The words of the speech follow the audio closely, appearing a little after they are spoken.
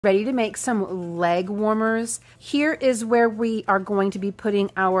Ready to make some leg warmers. Here is where we are going to be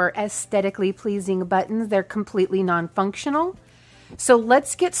putting our aesthetically pleasing buttons. They're completely non-functional. So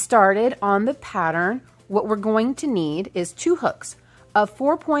let's get started on the pattern. What we're going to need is 2 hooks, a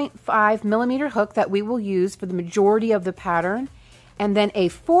 4.5 millimeter hook that we will use for the majority of the pattern, and then a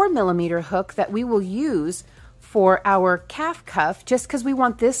 4 millimeter hook that we will use for our calf cuff, just because we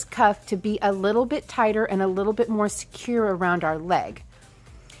want this cuff to be a little bit tighter and a little bit more secure around our leg.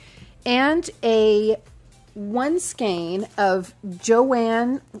 And a 1 skein of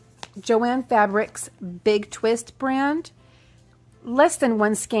Joann Fabrics Big Twist brand, less than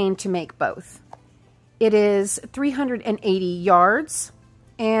 1 skein to make both. It is 380 yards,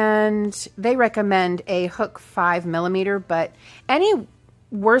 and they recommend a hook 5 millimeter, but any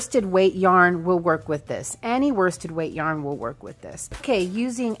worsted weight yarn will work with this. Any worsted weight yarn will work with this. Okay,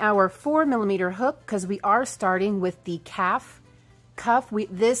 using our 4 millimeter hook, because we are starting with the calf cuff.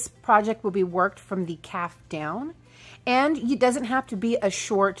 This project will be worked from the calf down, and it doesn't have to be a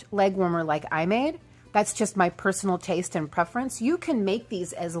short leg warmer like I made. That's just my personal taste and preference. You can make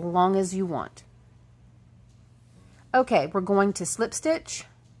these as long as you want. Okay, we're going to slip stitch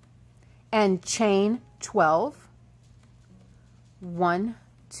and chain 12. 1,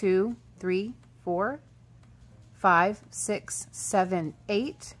 2, 3, 4, 5, 6, 7,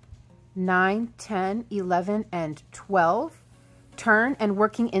 8, 9, 10, 11, and 12. Turn, and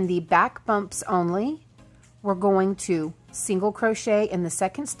working in the back bumps only, we're going to single crochet in the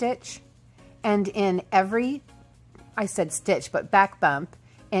second stitch, and in every, I said stitch, but back bump,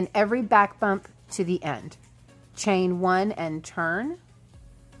 in every back bump to the end. Chain 1 and turn.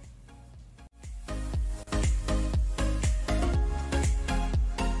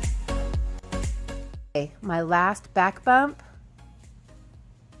 Okay, my last back bump,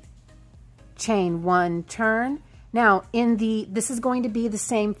 chain 1, turn. Now, this is going to be the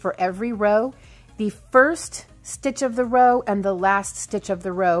same for every row. The first stitch of the row and the last stitch of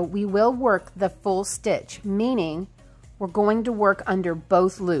the row, we will work the full stitch, meaning we're going to work under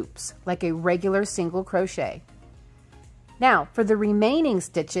both loops, like a regular single crochet. Now, for the remaining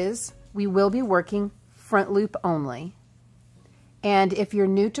stitches, we will be working front loop only. And if you're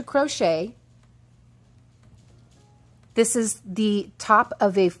new to crochet, this is the top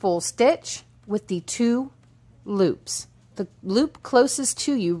of a full stitch with the 2 loops. The loop closest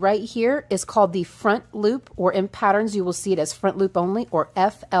to you right here is called the front loop, or in patterns you will see it as front loop only, or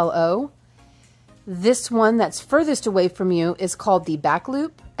FLO. This one that's furthest away from you is called the back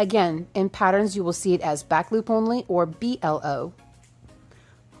loop. Again, in patterns you will see it as back loop only, or BLO.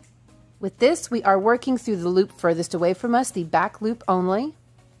 With this, we are working through the loop furthest away from us, the back loop only.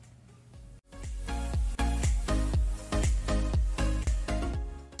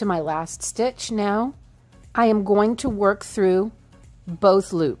 To my last stitch now, I am going to work through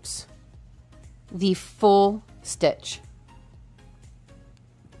both loops, the full stitch.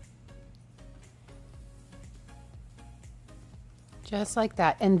 Just like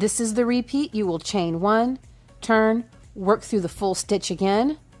that. And this is the repeat. You will chain 1, turn, work through the full stitch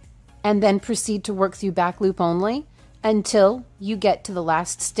again, and then proceed to work through back loop only until you get to the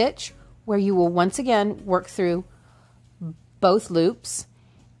last stitch, where you will once again work through both loops.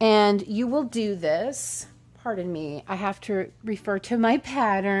 And you will do this, pardon me, I have to refer to my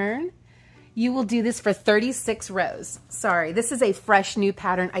pattern. You will do this for 36 rows. Sorry, this is a fresh new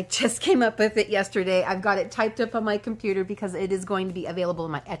pattern. I just came up with it yesterday. I've got it typed up on my computer because it is going to be available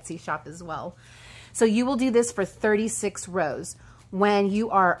in my Etsy shop as well. So you will do this for 36 rows. When you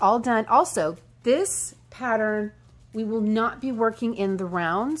are all done, also, this pattern, we will not be working in the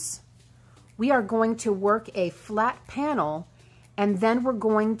rounds. We are going to work a flat panel, and then we're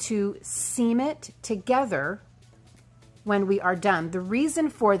going to seam it together when we are done. The reason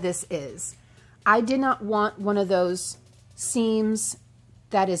for this is I did not want one of those seams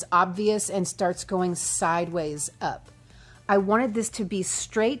that is obvious and starts going sideways up. I wanted this to be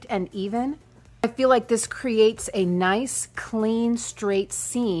straight and even. I feel like this creates a nice, clean, straight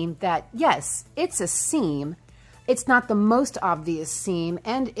seam that, yes, it's a seam. It's not the most obvious seam,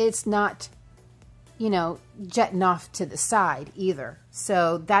 and it's not, you know, jetting off to the side either.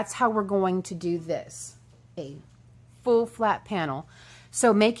 So that's how we're going to do this, a full flat panel.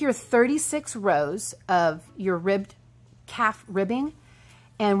 So make your 36 rows of your ribbed calf ribbing,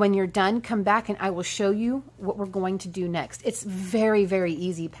 and when you're done, come back and I will show you what we're going to do next. It's very, very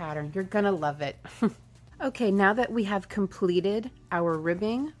easy pattern. You're gonna love it. Okay, now that we have completed our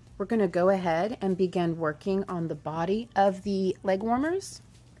ribbing, we're gonna go ahead and begin working on the body of the leg warmers.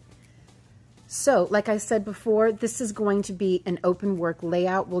 So, like I said before, this is going to be an open work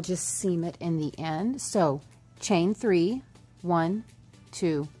layout. We'll just seam it in the end. So, chain 3, 1,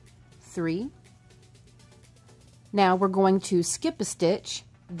 2, 3. Now we're going to skip a stitch.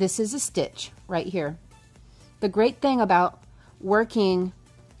 This is a stitch right here. The great thing about working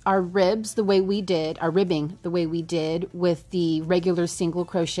our ribs the way we did, our ribbing the way we did with the regular single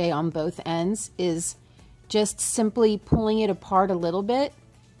crochet on both ends is just simply pulling it apart a little bit.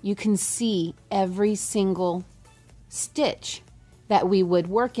 You can see every single stitch that we would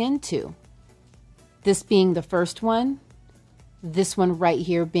work into. This being the first one, this one right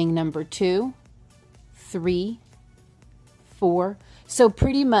here being number 2, 3, 4. So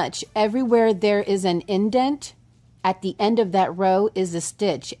pretty much everywhere there is an indent, at the end of that row is a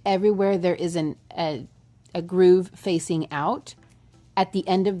stitch. Everywhere there is a groove facing out, at the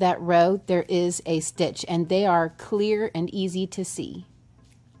end of that row there is a stitch, and they are clear and easy to see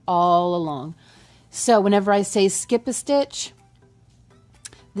all along. So whenever I say skip a stitch,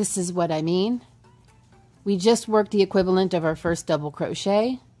 this is what I mean. We just worked the equivalent of our first double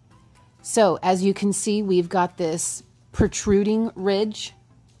crochet. So as you can see, we've got this protruding ridge.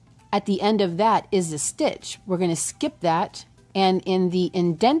 At the end of that is a stitch. We're going to skip that, and in the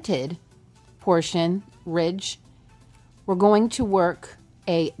indented portion, ridge, we're going to work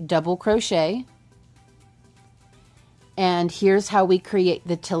a double crochet. And here's how we create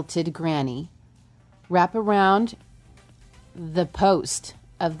the tilted granny. Wrap around the post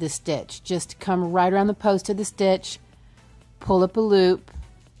of the stitch. Just come right around the post of the stitch, pull up a loop,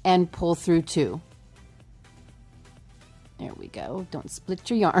 and pull through 2. There we go. Don't split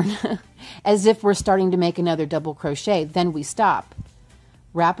your yarn. As if we're starting to make another double crochet. Then we stop.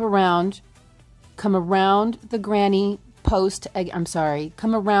 Wrap around, come around the granny post,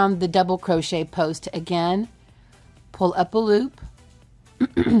 come around the double crochet post again, pull up a loop,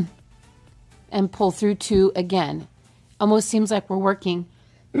 and pull through 2 again. Almost seems like we're working,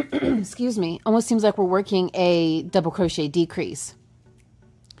 excuse me, almost seems like we're working a double crochet decrease.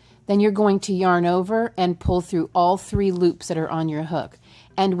 Then you're going to yarn over and pull through all 3 loops that are on your hook.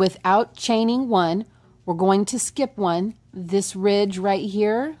 And without chaining one, we're going to skip one. This ridge right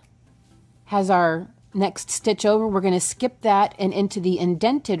here has our next stitch over. We're going to skip that, and into the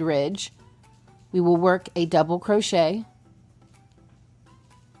indented ridge, we will work a double crochet.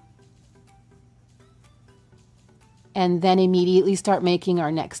 And then immediately start making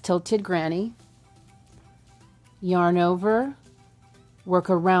our next tilted granny. Yarn over,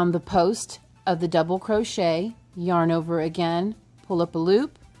 work around the post of the double crochet, yarn over again, pull up a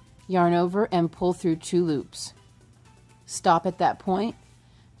loop, yarn over, and pull through 2 loops. Stop at that point,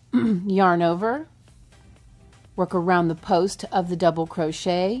 yarn over, work around the post of the double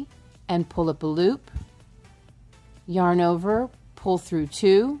crochet, and pull up a loop, yarn over, pull through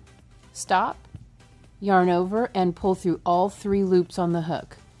 2, stop, yarn over, and pull through all 3 loops on the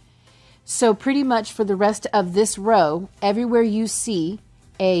hook. So pretty much for the rest of this row, everywhere you see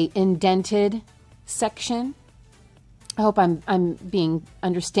a indented section, I hope I'm being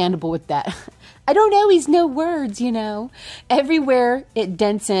understandable with that. I don't always know words, you know. Everywhere it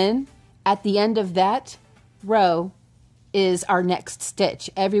dents in, at the end of that row is our next stitch.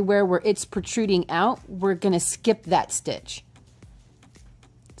 Everywhere where it's protruding out, we're going to skip that stitch.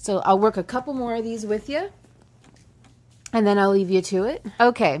 So I'll work a couple more of these with you, and then I'll leave you to it.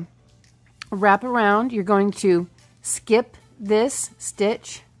 Okay. Wrap around, you're going to skip this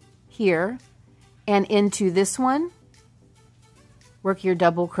stitch here and into this one, work your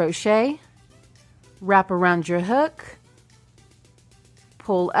double crochet, wrap around your hook,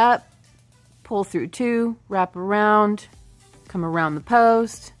 pull up, pull through 2, wrap around, come around the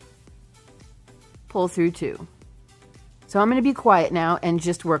post, pull through 2. So I'm going to be quiet now and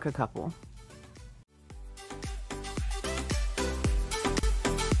just work a couple.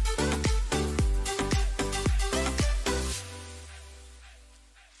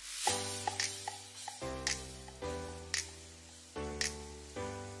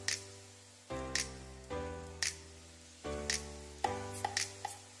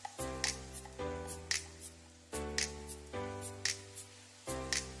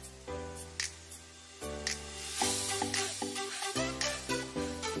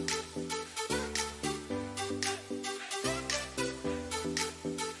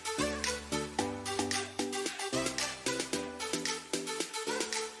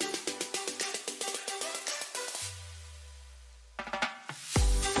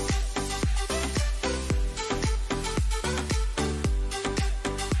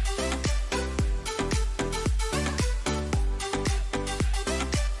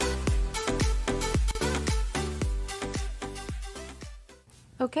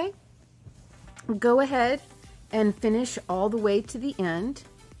 Okay, go ahead and finish all the way to the end.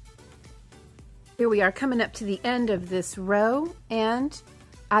 Here we are coming up to the end of this row, and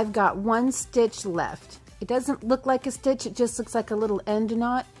I've got one stitch left. It doesn't look like a stitch, it just looks like a little end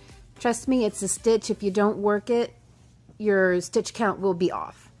knot. Trust me, it's a stitch. If you don't work it, your stitch count will be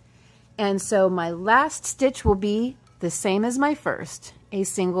off. And so my last stitch will be the same as my first, a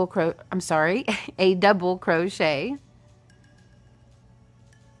double crochet.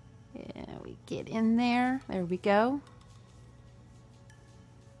 Yeah, we get in there. There we go.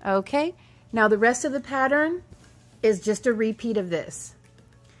 Okay, now the rest of the pattern is just a repeat of this.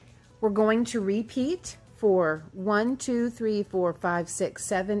 We're going to repeat for 1, 2, 3, 4, 5, 6,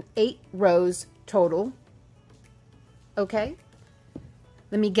 7, 8 rows total. Okay,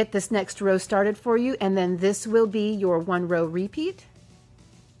 let me get this next row started for you, and then this will be your 1 row repeat.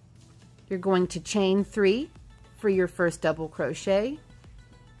 You're going to chain 3 for your first double crochet.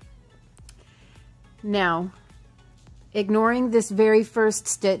 Now, ignoring this very first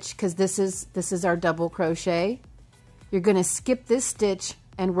stitch, because this is our double crochet, you're going to skip this stitch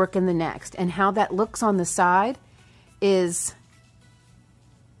and work in the next. And how that looks on the side is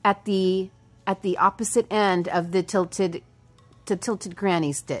at the opposite end of the tilted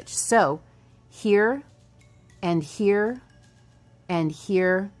granny stitch. So here and here and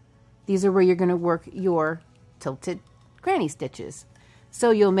here, these are where you're going to work your tilted granny stitches.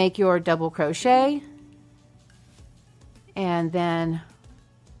 So you'll make your double crochet and then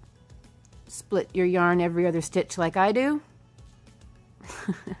split your yarn every other stitch like I do.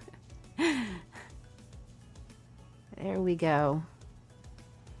 There we go.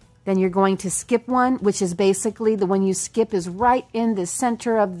 Then you're going to skip one, which is basically the one you skip is right in the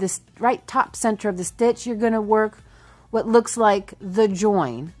center of this, right top center of the stitch. You're going to work what looks like the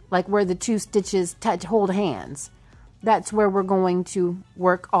join, like where the 2 stitches hold hands. That's where we're going to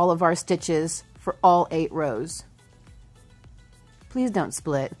work all of our stitches for all 8 rows. Please don't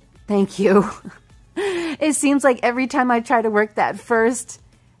split. Thank you. It seems like every time I try to work that first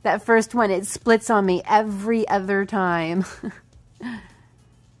one, it splits on me every other time.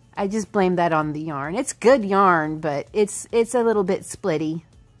 I just blame that on the yarn. It's good yarn, but it's a little bit splitty.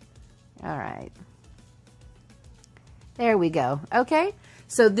 All right. There we go. Okay,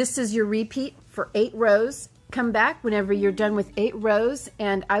 so this is your repeat for 8 rows. Come back whenever you're done with 8 rows,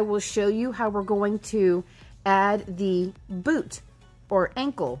 and I will show you how we're going to add the boot or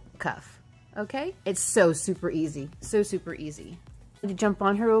ankle cuff. Okay, it's so super easy, so super easy. I'm going to jump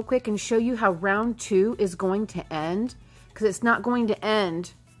on here real quick and show you how round 2 is going to end, because it's not going to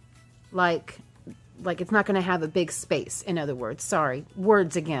end like it's not going to have a big space. In other words, sorry,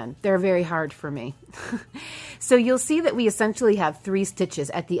 words again, they're very hard for me. So you'll see that we essentially have 3 stitches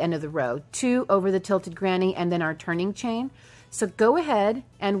at the end of the row, 2 over the tilted granny and then our turning chain. So go ahead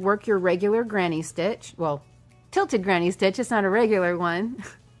and work your regular granny stitch. Well, tilted granny stitch, it's not a regular one,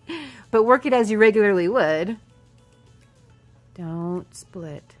 but work it as you regularly would. Don't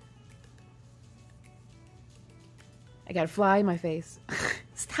split. I got a fly in my face.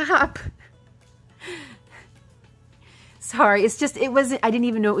 Stop. Sorry, it's just, I didn't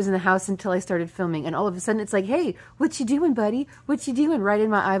even know it was in the house until I started filming, and all of a sudden it's like, hey, what you doing, buddy? What you doing? Right in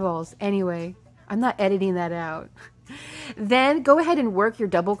my eyeballs. Anyway, I'm not editing that out. Then go ahead and work your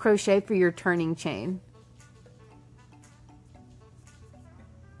double crochet for your turning chain.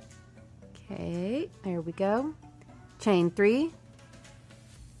 Okay, there we go. Chain 3,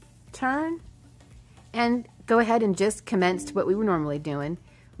 turn, and go ahead and just commence what we were normally doing.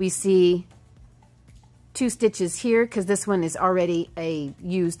 We see 2 stitches here because this one is already a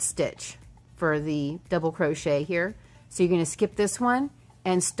used stitch for the double crochet here. So you're going to skip this one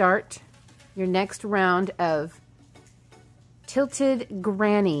and start your next round of tilted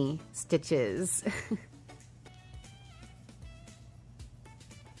granny stitches.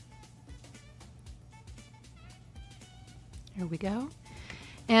 Here we go.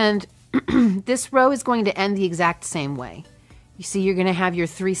 And this row is going to end the exact same way. You see, you're going to have your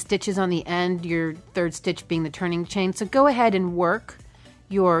 3 stitches on the end, your 3rd stitch being the turning chain. So go ahead and work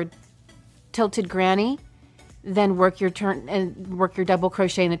your tilted granny, then work your double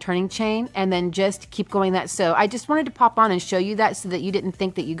crochet in the turning chain, and then just keep going that. So I just wanted to pop on and show you that so that you didn't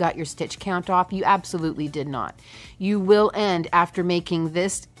think that you got your stitch count off. You absolutely did not. You will end after making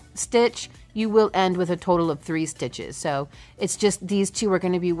this stitch, you will end with a total of 3 stitches. So it's just these 2 are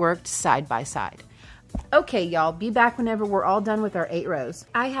going to be worked side by side. Okay, y'all, be back whenever we're all done with our 8 rows.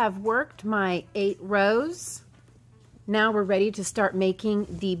 I have worked my 8 rows. Now we're ready to start making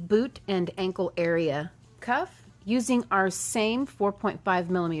the boot and ankle area cuff using our same 4.5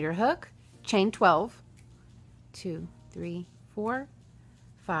 millimeter hook, chain 12, 2, 3, 4,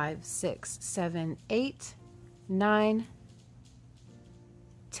 5, 6, 7, 8, 9,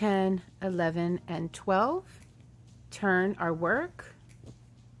 10, 11, and 12. Turn our work,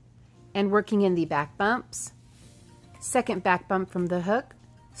 and working in the back bumps, second back bump from the hook,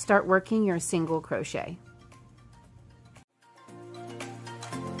 start working your single crochet.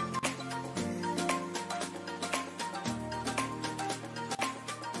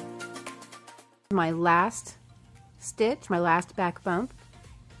 My last stitch, my last back bump.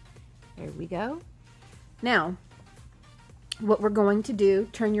 There we go. Now, what we're going to do,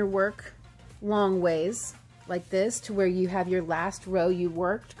 turn your work long ways like this to where you have your last row you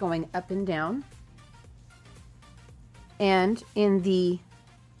worked going up and down. And in the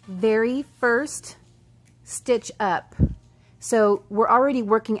very first stitch up, so we're already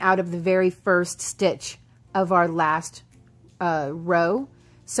working out of the very first stitch of our last row.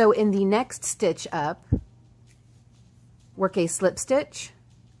 So in the next stitch up, work a slip stitch.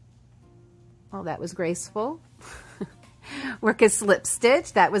 Oh, that was graceful. Work a slip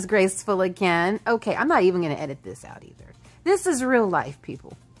stitch. That was graceful again. Okay, I'm not even going to edit this out either. This is real life,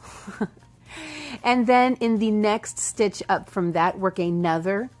 people. And then in the next stitch up from that, work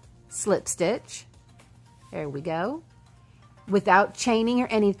another slip stitch. There we go. Without chaining or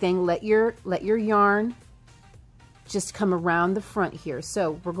anything, let your yarn just come around the front here.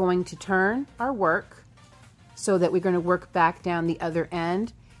 So we're going to turn our work so that we're going to work back down the other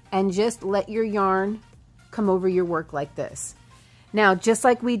end, and just let your yarn come over your work like this. Now, just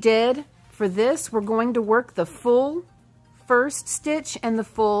like we did for this, we're going to work the full first stitch and the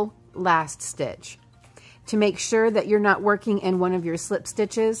full last stitch. To make sure that you're not working in one of your slip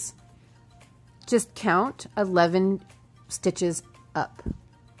stitches, just count 11 stitches up.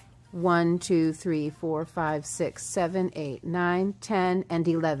 1, 2, 3, 4, 5, 6, 7, 8, 9, 10, and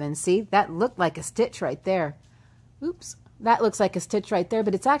 11. See, that looked like a stitch right there. Oops, that looks like a stitch right there,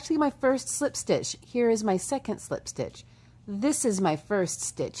 but it's actually my first slip stitch. Here is my second slip stitch. This is my first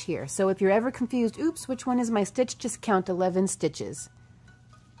stitch here. So if you're ever confused, oops, which one is my stitch, just count 11 stitches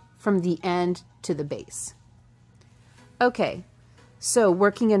from the end to the base. Okay, so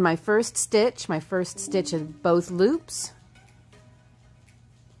working in my first stitch of both loops,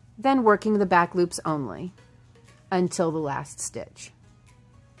 then working the back loops only until the last stitch.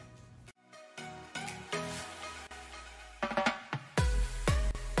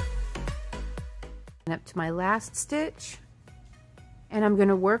 And up to my last stitch, and I'm going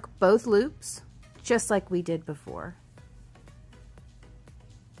to work both loops just like we did before.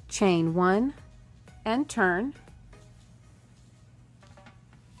 Chain 1 and turn,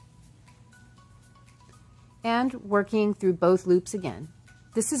 and working through both loops again.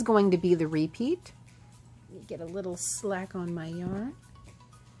 This is going to be the repeat. Let me get a little slack on my yarn.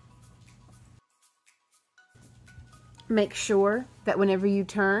 Make sure that whenever you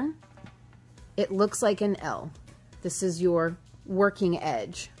turn, it looks like an L. This is your working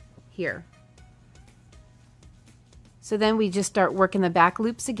edge here. So then we just start working the back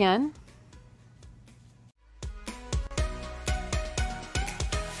loops again.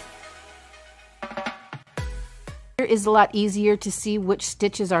 Here is a lot easier to see which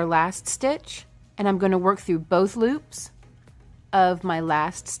stitch is our last stitch, and I'm going to work through both loops of my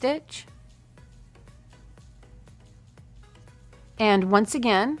last stitch. And once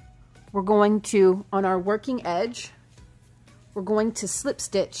again, we're going to, on our working edge, we're going to slip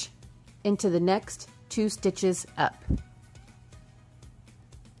stitch into the next 2 stitches up.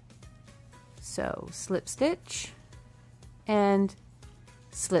 So slip stitch and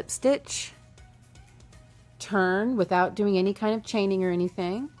slip stitch, turn without doing any kind of chaining or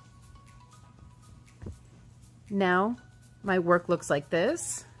anything. Now my work looks like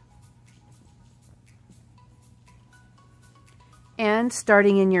this. And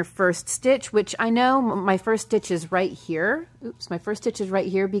starting in your first stitch, which I know my first stitch is right here. Oops, my first stitch is right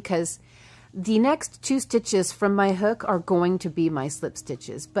here because the next 2 stitches from my hook are going to be my slip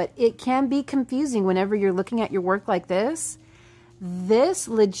stitches. But it can be confusing whenever you're looking at your work like this. This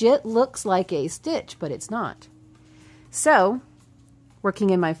legit looks like a stitch, but it's not. So,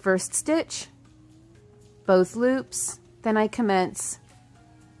 working in my first stitch, both loops, then I commence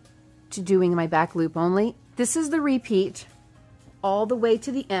to doing my back loop only. This is the repeat all the way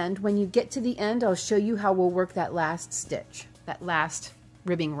to the end. When you get to the end, I'll show you how we'll work that last stitch, that last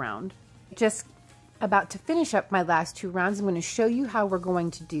ribbing round. Just about to finish up my last 2 rounds, I'm going to show you how we're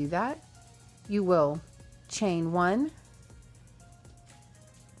going to do that. You will chain 1,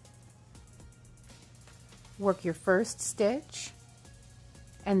 work your first stitch,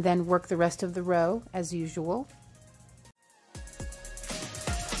 and then work the rest of the row as usual.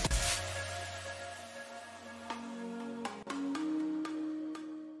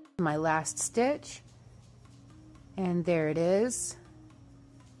 My last stitch, and there it is.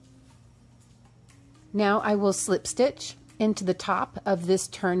 Now I will slip stitch into the top of this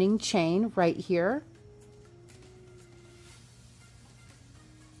turning chain right here.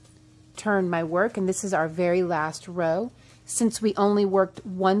 Turn my work, and this is our very last row. Since we only worked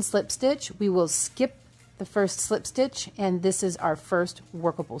one slip stitch, we will skip the first slip stitch, and this is our first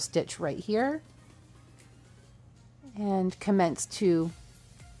workable stitch right here. And commence to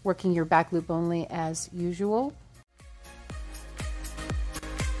working your back loop only as usual.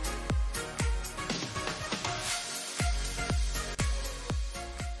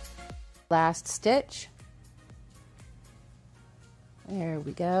 Last stitch. There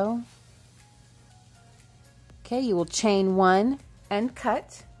we go. Okay, you will chain one and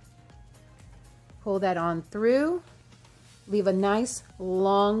cut. Pull that on through. Leave a nice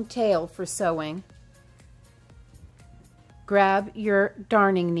long tail for sewing. Grab your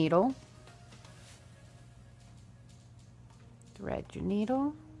darning needle. Thread your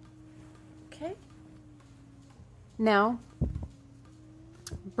needle. Okay. Now,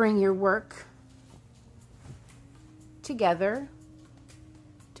 bring your work together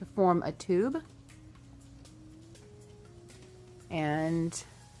to form a tube. And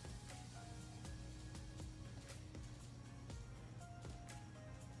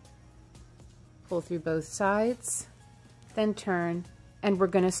pull through both sides, then turn, and we're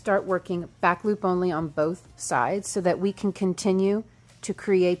going to start working back loop only on both sides so that we can continue to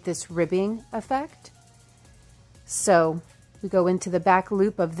create this ribbing effect. So we go into the back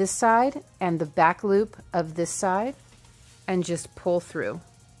loop of this side and the back loop of this side and just pull through.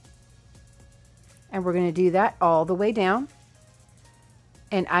 And we're going to do that all the way down.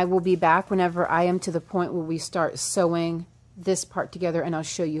 And I will be back whenever I am to the point where we start sewing this part together, and I'll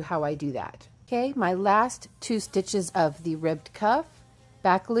show you how I do that. Okay, my last two stitches of the ribbed cuff,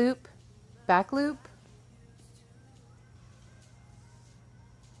 back loop,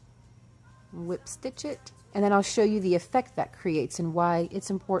 whip stitch it, and then I'll show you the effect that creates and why it's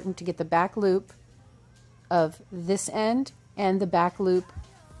important to get the back loop of this end and the back loop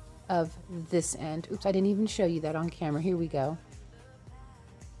of this end. Oops, I didn't even show you that on camera. Here we go.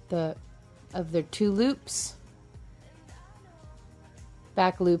 Of their two loops,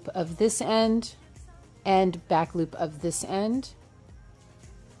 back loop of this end and back loop of this end.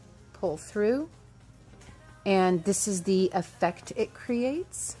 Pull through, and this is the effect it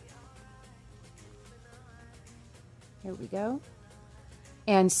creates. Here we go.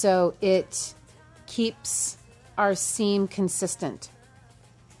 And so it keeps our seam consistent.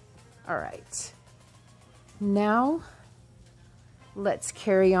 All right. Now let's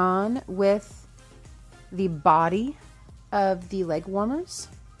carry on with the body of the leg warmers.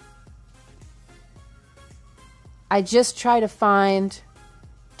 I just try to find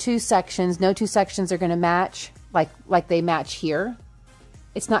two sections. No two sections are going to match like they match here.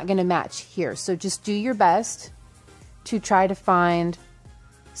 It's not going to match here. So just do your best to try to find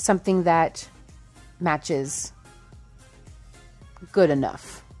something that matches good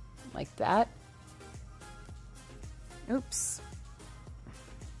enough, like that. Oops.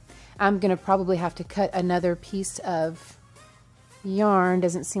 I'm going to probably have to cut another piece of yarn.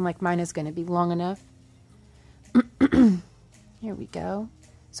 Doesn't seem like mine is going to be long enough. Here we go.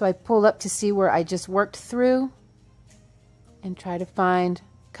 So I pull up to see where I just worked through and try to find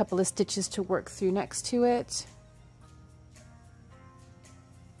a couple of stitches to work through next to it.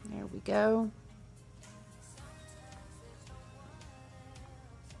 There we go.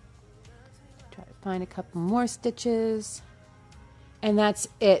 Try to find a couple more stitches. And that's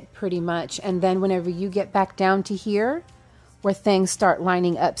it pretty much. And then whenever you get back down to here, where things start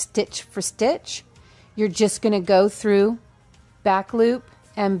lining up stitch for stitch, you're just going to go through back loop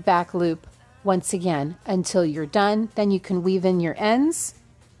and back loop once again until you're done. Then you can weave in your ends.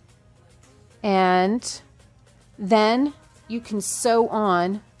 And then you can sew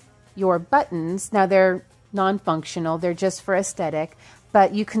on your buttons. Now they're non-functional, they're just for aesthetic,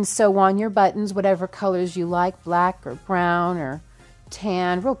 but you can sew on your buttons whatever colors you like, black or brown or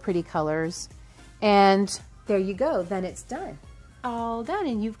tan, real pretty colors. And there you go, then it's done. All done,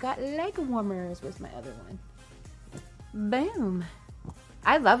 and you've got leg warmers. Where's my other one? Boom.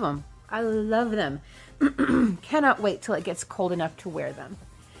 I love them. I love them. Cannot wait till it gets cold enough to wear them.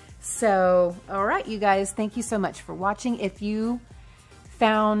 So, all right, you guys, thank you so much for watching. If you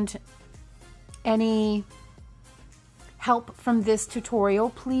found any help from this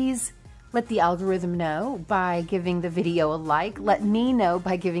tutorial, please Let the algorithm know by giving the video a like. Let me know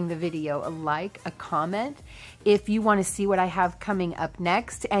by giving the video a like, a comment. If you want to see what I have coming up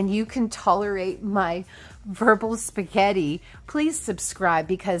next and you can tolerate my verbal spaghetti, please subscribe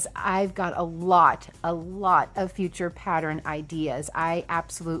because I've got a lot of future pattern ideas. I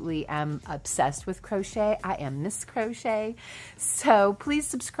absolutely am obsessed with crochet. I am Miss Crochet. So please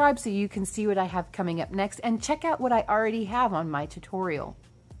subscribe so you can see what I have coming up next and check out what I already have on my tutorial.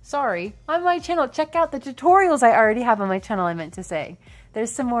 Sorry, on my channel. Check out the tutorials I already have on my channel, I meant to say.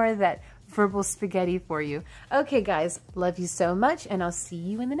 There's some more of that verbal spaghetti for you. Okay, guys, love you so much, and I'll see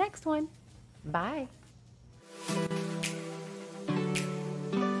you in the next one. Bye.